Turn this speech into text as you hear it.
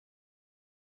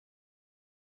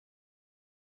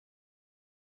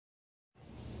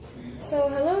So,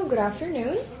 hello, good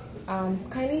afternoon.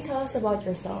 Kindly tell us about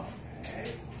yourself.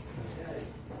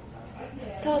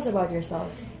 Tell us about yourself.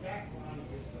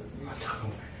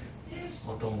 잠깐만.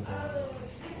 어떤 거?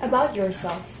 About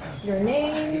yourself. Your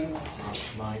name.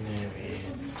 My name is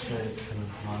Choi and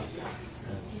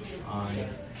I'm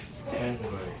 10th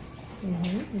grade.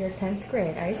 You're 10th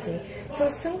grade, I see. So,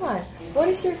 Seung, what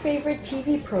is your favorite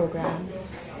TV program?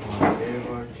 My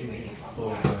favorite TV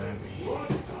program is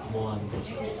Hwan.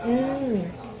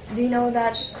 Do you know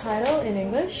that title in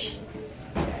English?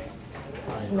 I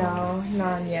don't No,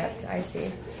 none yet. I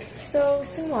see. So,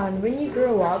 Seung, when you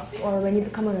grow up or when you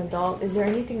become an adult, is there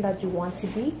anything that you want to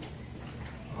be?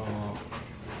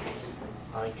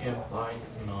 I can't find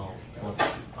now, but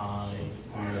I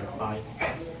will find.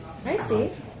 I see.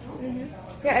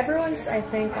 Yeah, everyone's, I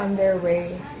think, on their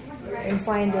way in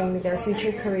finding their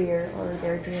future career or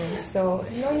their dreams. So,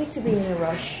 no need to be in a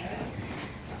rush.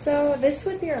 So, this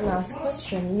would be our last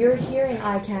question. You're here in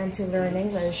ICANN to learn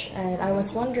English, and I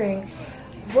was wondering,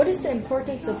 what is the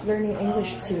importance of learning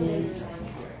English to you?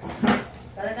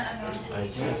 I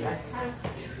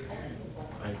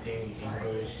think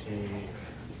English is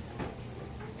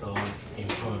the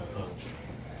important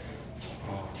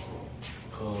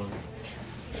because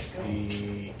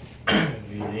we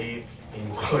we live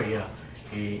in Korea.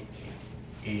 We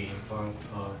important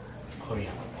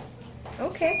Korean.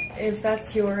 Okay, if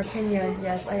that's your opinion,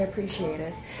 yes, I appreciate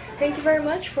it. Thank you very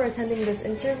much for attending this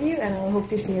interview, and I hope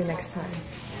to see you next time.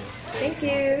 Thank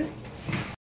you.